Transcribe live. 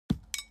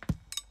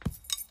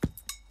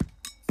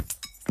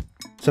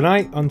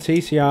Tonight on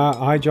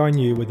TCR, I join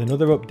you with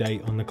another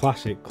update on the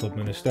classic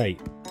Clubman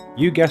estate.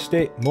 You guessed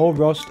it, more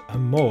rust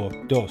and more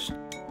dust,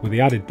 with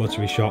the added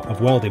buttery shot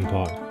of welding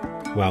porn.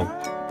 Well,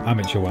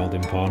 amateur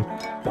welding porn.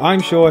 But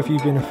I'm sure if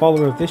you've been a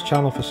follower of this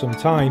channel for some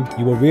time,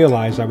 you will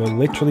realise I will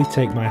literally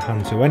take my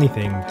hand to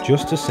anything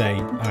just to say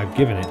I've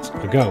given it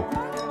a go.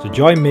 So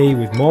join me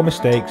with more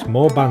mistakes,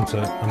 more banter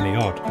and the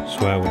odd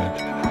swear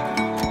word.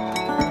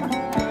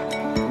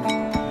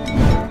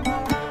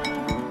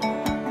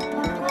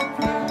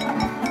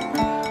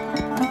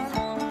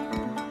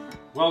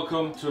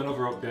 Welcome to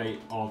another update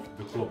of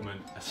the Clubman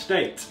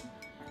estate.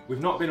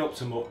 We've not been up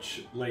to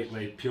much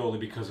lately purely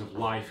because of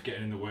life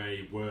getting in the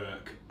way,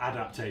 work,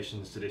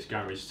 adaptations to this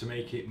garage to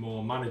make it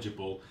more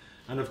manageable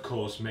and of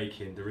course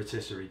making the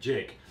rotisserie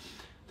jig.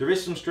 There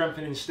is some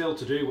strengthening still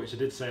to do, which I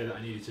did say that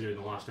I needed to do in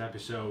the last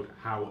episode.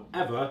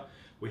 However,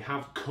 we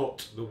have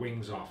cut the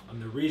wings off,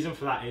 and the reason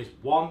for that is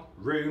one,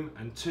 room,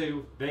 and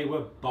two, they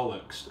were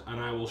bollocks, and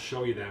I will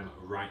show you them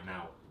right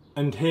now.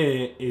 And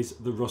here is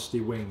the rusty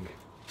wing.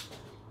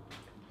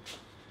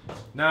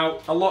 Now,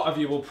 a lot of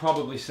you will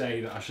probably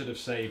say that I should have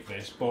saved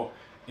this, but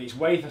it's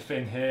wafer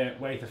thin here,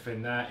 wafer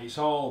thin there. It's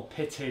all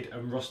pitted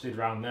and rusted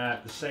around there.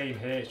 The same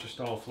here, it's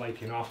just all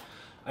flaking off.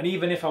 And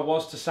even if I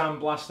was to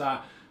sandblast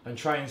that and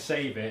try and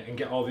save it and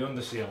get all the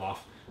underseal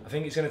off, I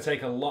think it's going to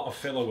take a lot of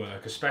filler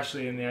work,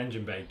 especially in the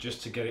engine bay,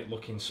 just to get it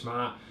looking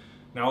smart.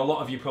 Now, a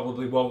lot of you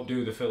probably won't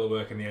do the filler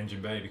work in the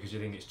engine bay because you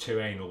think it's too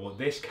anal. But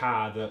this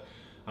car that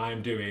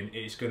I'm doing,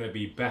 it's going to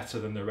be better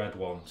than the red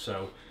one.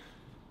 So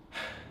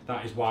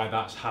that is why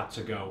that's had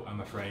to go, I'm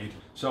afraid.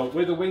 So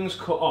with the wings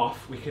cut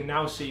off, we can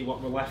now see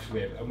what we're left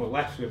with, and we're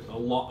left with a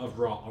lot of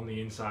rot on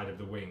the inside of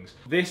the wings.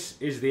 This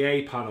is the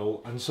A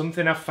panel, and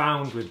something I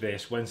found with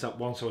this once I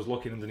was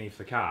looking underneath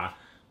the car,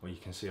 well, you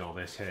can see all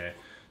this here,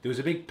 there was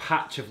a big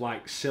patch of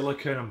like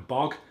silicone and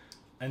bog,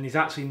 and there's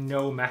actually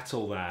no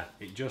metal there.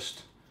 It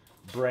just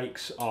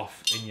breaks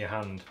off in your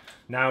hand.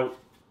 Now,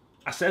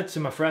 I said to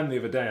my friend the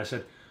other day, I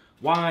said,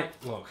 why,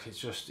 look, it's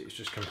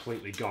just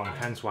completely gone,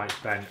 hence why it's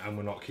bent and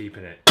we're not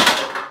keeping it.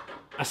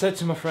 I said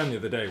to my friend the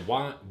other day,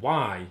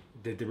 why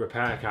did they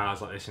repair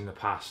cars like this in the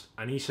past?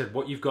 And he said,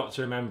 what you've got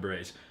to remember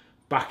is,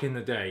 back in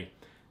the day,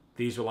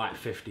 these were like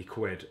 50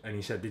 quid, and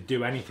he said they'd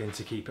do anything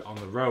to keep it on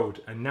the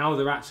road, and now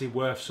they're actually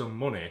worth some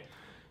money.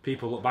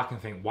 People look back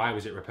and think, why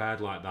was it repaired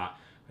like that?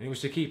 And it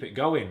was to keep it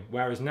going,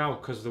 whereas now,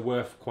 because they're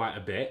worth quite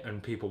a bit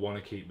and people want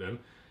to keep them,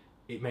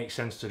 it makes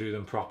sense to do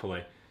them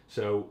properly.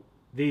 So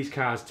these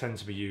cars tend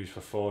to be used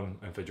for fun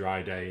and for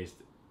dry days.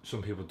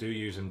 Some people do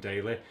use them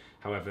daily.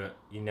 However,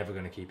 you're never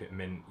going to keep it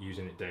mint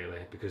using it daily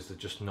because they're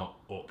just not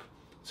up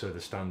to the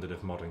standard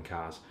of modern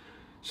cars.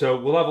 So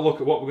we'll have a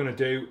look at what we're going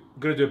to do.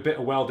 We're going to do a bit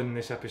of welding in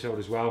this episode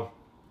as well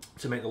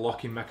to make the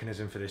locking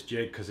mechanism for this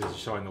jig, because as you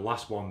saw in the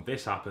last one,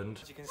 this happened.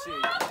 As you can see.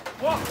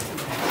 What?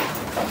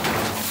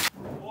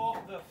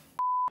 What the f***?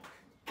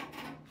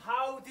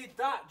 How did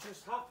that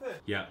just happen?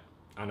 Yeah.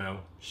 I know,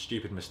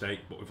 stupid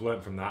mistake, but we've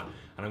learned from that,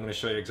 and I'm going to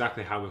show you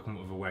exactly how we've come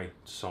up with a way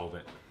to solve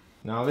it.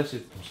 Now this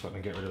is, I'm just letting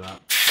me get rid of that.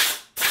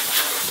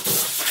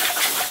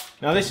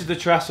 Now this is the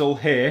trestle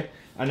here,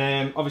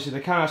 and obviously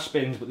the car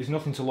spins, but there's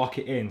nothing to lock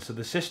it in. So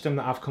the system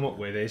that I've come up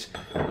with is,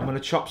 I'm going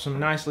to chop some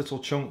nice little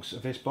chunks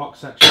of this box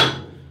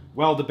section,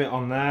 weld a bit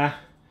on there,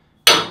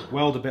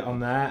 weld a bit on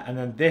there, and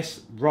then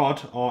this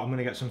rod, or I'm going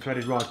to get some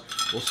threaded rod,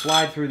 will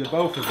slide through the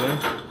both of them.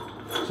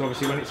 So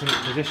obviously when it's in its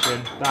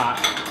position,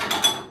 that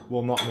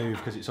will not move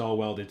because it's all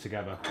welded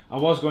together. I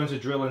was going to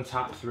drill and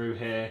tap through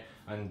here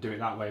and do it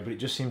that way, but it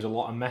just seems a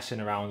lot of messing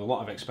around, a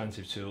lot of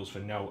expensive tools for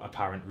no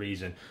apparent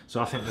reason.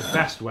 So I think the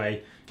best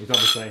way is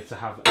obviously to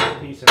have a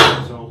piece of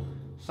metal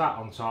sat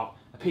on top,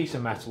 a piece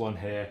of metal on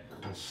here,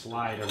 and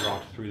slide a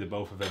rod through the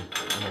both of them,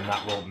 and then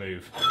that won't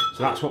move.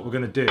 So that's what we're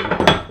going to do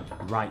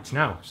right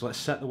now. So let's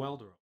set the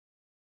welder up.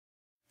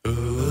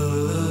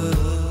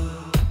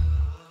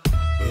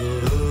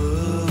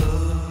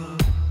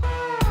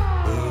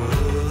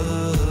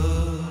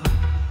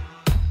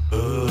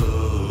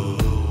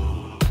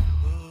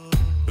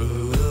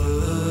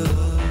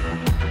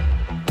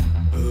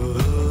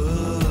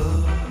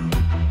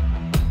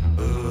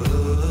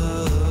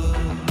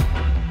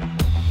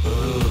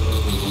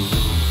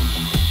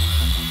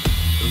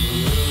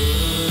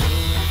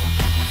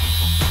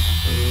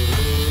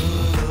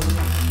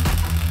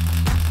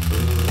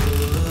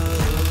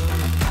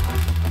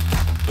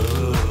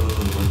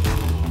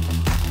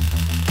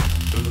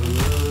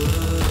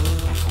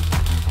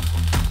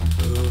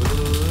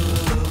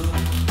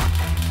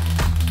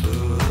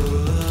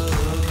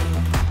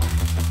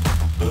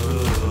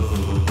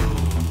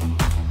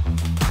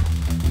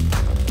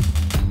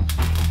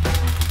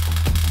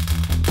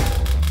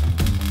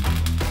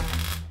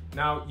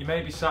 Now, you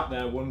may be sat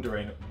there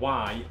wondering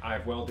why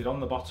I've welded on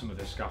the bottom of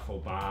this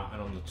scaffold bar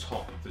and on the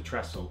top of the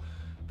trestle.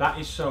 That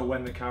is so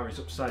when the car is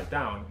upside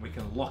down, we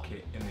can lock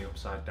it in the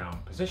upside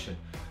down position.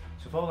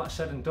 So with all that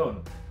said and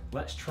done,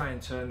 let's try and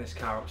turn this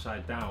car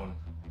upside down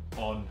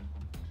on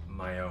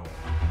my own.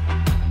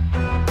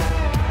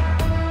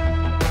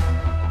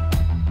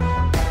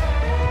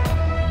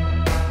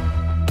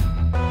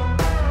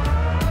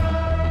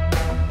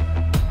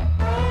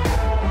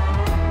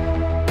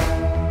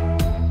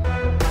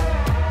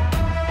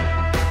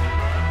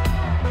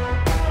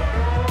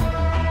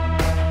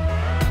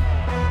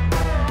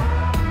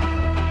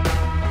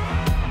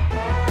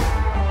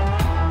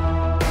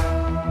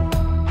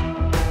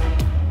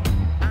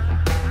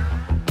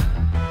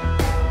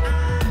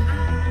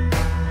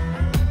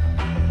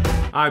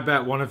 I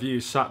bet one of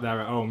you sat there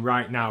at home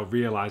right now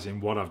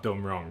realising what I've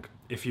done wrong.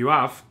 If you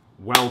have,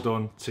 well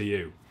done to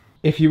you.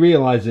 If you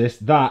realise this,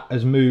 that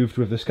has moved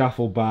with the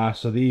scaffold bar,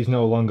 so these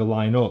no longer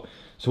line up.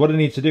 So what I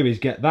need to do is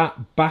get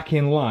that back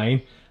in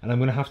line, and I'm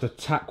going to have to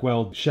tack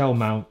weld shell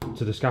mount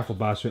to the scaffold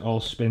bar so it all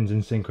spins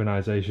in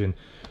synchronisation.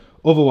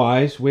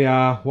 Otherwise, we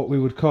are what we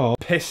would call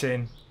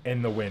pissing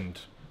in the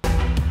wind.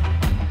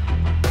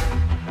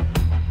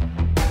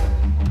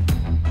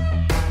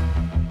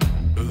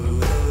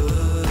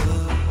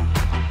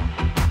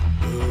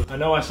 I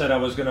know I said I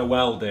was going to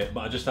weld it,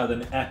 but I just had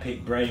an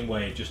epic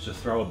brainwave just to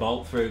throw a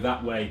bolt through.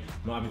 That way,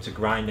 I'm not having to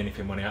grind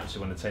anything when I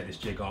actually want to take this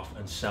jig off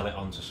and sell it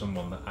on to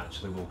someone that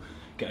actually will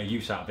get a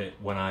use out of it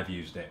when I've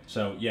used it.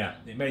 So yeah,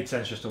 it made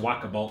sense just to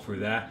whack a bolt through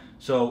there.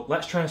 So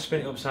let's try and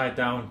spin it upside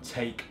down,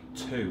 take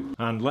 2.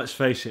 And let's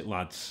face it,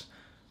 lads,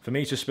 for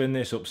me to spin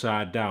this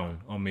upside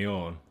down on my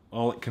own,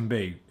 all it can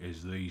be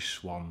is these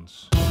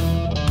swans.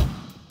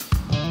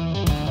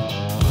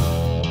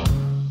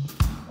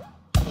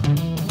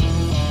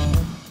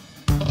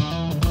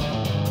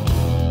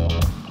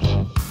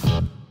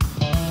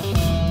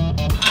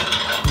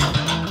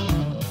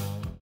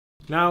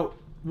 Now,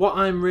 what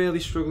I'm really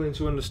struggling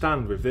to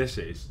understand with this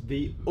is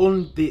the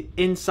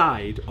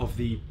inside of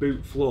the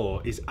boot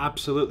floor is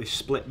absolutely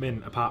split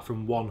mint apart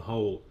from one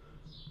hole,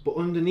 but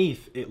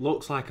underneath it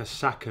looks like a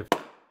sack of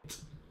shit.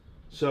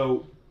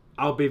 So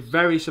I'll be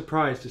very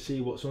surprised to see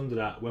what's under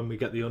that when we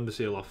get the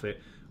underseal off it,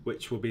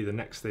 which will be the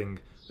next thing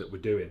that we're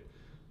doing.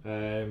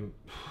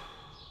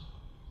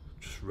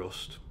 Just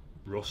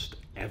rust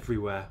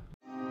everywhere.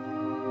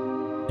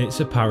 It's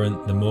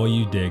apparent the more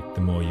you dig,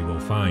 the more you will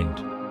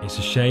find. It's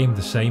a shame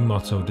the same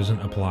motto doesn't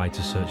apply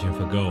to searching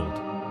for gold.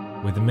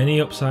 With the Mini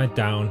upside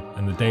down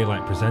and the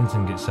daylight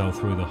presenting itself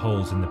through the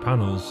holes in the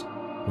panels,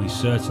 we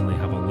certainly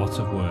have a lot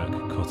of work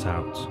cut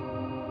out.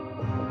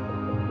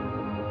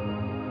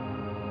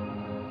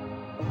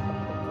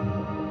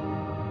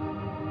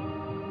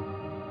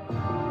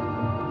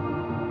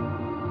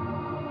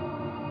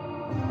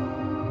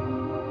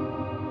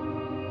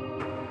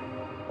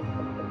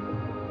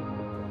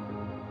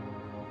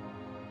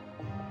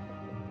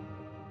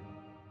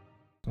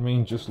 I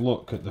mean, just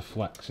look at the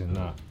flex in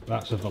that.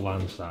 That's a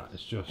Valansat.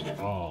 It's just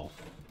all.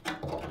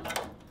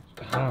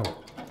 How?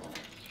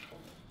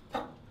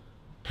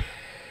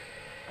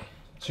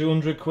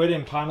 200 quid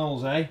in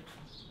panels, eh?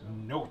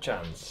 No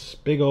chance.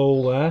 Big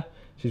hole there.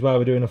 This is why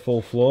we're doing a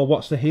full floor.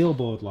 What's the heel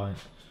board like?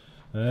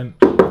 The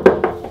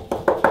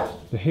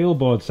heel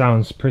board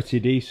sounds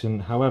pretty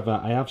decent. However,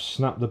 I have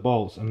snapped the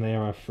bolts and they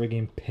are a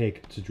frigging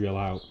pig to drill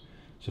out.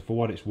 So for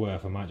what it's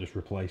worth, I might just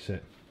replace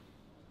it.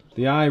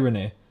 The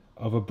irony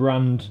of a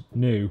brand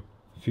new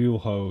fuel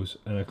hose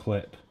and a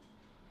clip.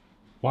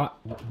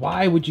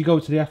 Why would you go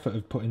to the effort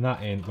of putting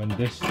that in when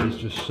this is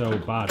just so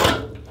bad?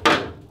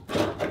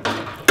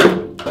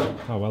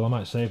 Oh well, I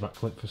might save that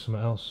clip for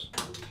something else.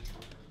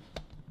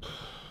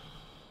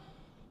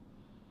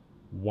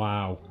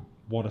 Wow,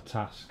 what a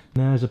task.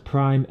 There's a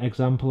prime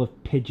example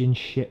of pigeon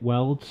shit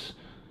welds.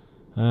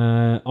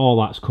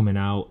 All that's coming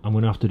out. I'm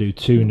going to have to do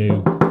 2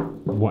 new,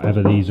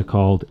 whatever these are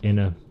called,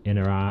 inner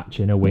arch,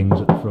 inner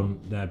wings at the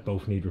front. They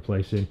both need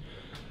replacing.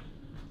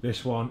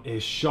 This one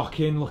is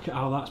shocking. Look at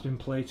how that's been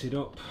plated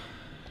up.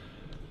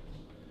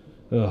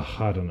 Ugh,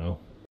 I don't know.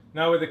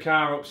 Now with the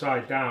car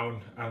upside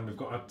down and we've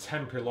got a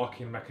temporary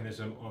locking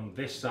mechanism on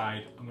this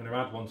side, I'm going to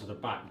add one to the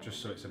back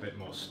just so it's a bit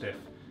more stiff,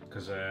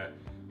 because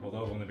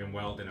although I've only been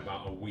welding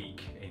about a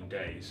week in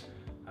days,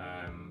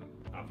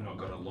 I've not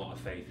got a lot of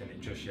faith in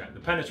it just yet. The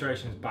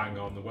penetration's bang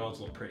on, the welds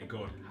look pretty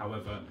good.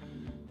 However,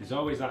 there's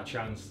always that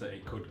chance that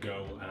it could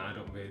go, and I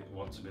don't really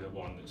want to be the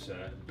one that's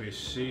be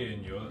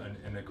seeing you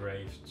in a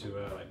grave too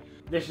early.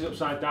 This is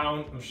upside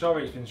down. I'm sure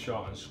it's been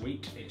short and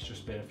sweet. It's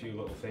just been a few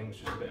little things,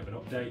 just a bit of an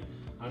update.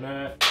 And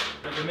at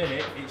the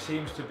minute, it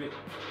seems to be...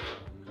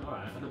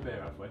 Alright, I had a beer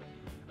halfway.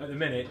 At the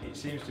minute, it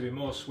seems to be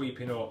more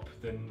sweeping up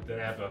than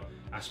ever.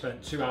 I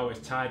spent 2 hours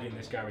tidying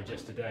this garage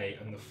yesterday,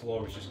 and the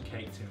floor is just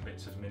caked in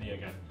bits of Mini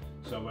again.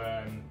 So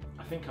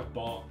I think I've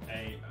bought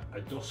a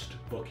dust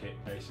bucket,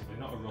 basically,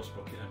 not a rust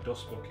bucket, a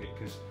dust bucket,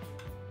 because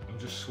I'm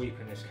just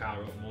sweeping this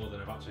car up more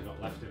than I've actually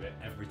got left of it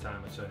every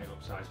time I turn it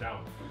upside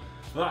down.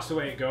 Well, that's the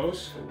way it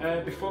goes.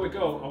 Before we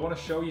go, I want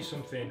to show you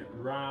something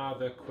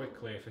rather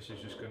quickly, if this is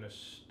just going to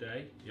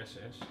stay. Yes,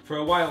 it is. For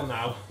a while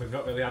now, we've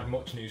not really had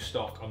much new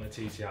stock on the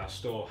TTR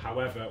store.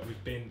 However,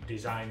 we've been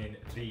designing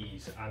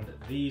these, and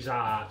these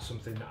are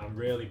something that I'm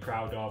really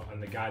proud of,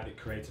 and the guy that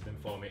created them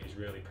for me is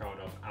really proud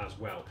of as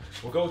well.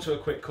 We'll go to a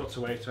quick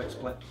cutaway to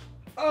explain.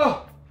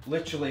 Oh!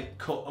 Literally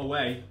cut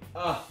away.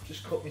 Ah,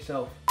 just cut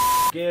myself.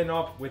 Gear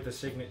knob with the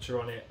signature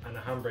on it and a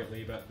handbrake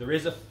lever. There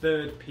is a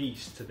third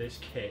piece to this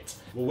kit.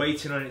 We're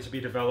waiting on it to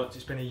be developed.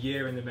 It's been a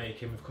year in the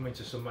making. We've come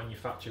into some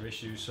manufacturer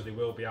issues, so they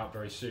will be out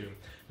very soon.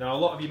 Now, a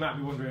lot of you might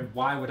be wondering,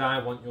 why would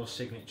I want your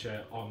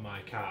signature on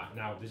my car?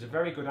 Now, there's a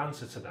very good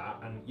answer to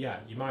that, and yeah,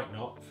 you might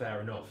not,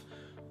 fair enough.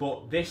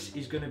 But this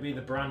is going to be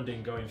the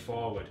branding going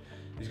forward.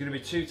 There's going to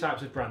be 2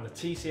 types of brand. The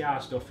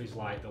TCR stuff is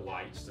like the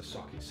lights, the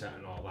socket set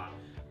and all that.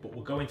 but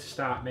we're going to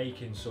start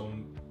making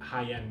some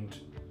high-end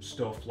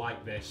stuff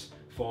like this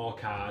for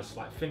cars,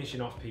 like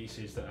finishing off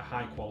pieces that are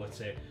high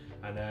quality,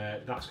 and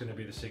that's going to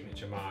be the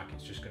signature mark.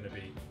 It's just going to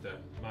be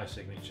my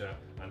signature,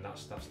 and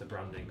that's the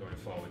branding going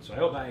forward. So I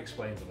hope that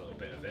explains a little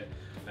bit of it.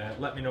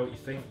 Let me know what you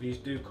think. These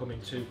do come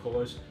in 2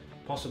 colours,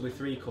 possibly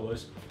 3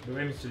 colours. We're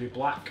aiming to do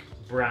black,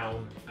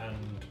 brown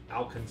and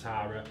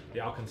Alcantara.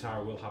 The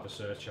Alcantara will have a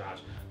surcharge,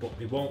 but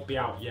they won't be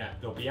out yet.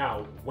 They'll be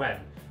out when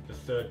the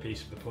 3rd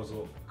piece of the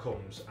puzzle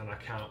comes, and I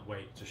can't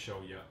wait to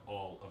show you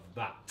all of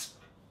that.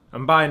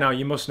 And by now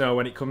you must know,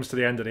 when it comes to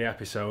the end of the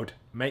episode,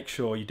 make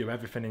sure you do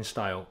everything in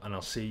style, and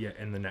I'll see you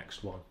in the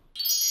next one.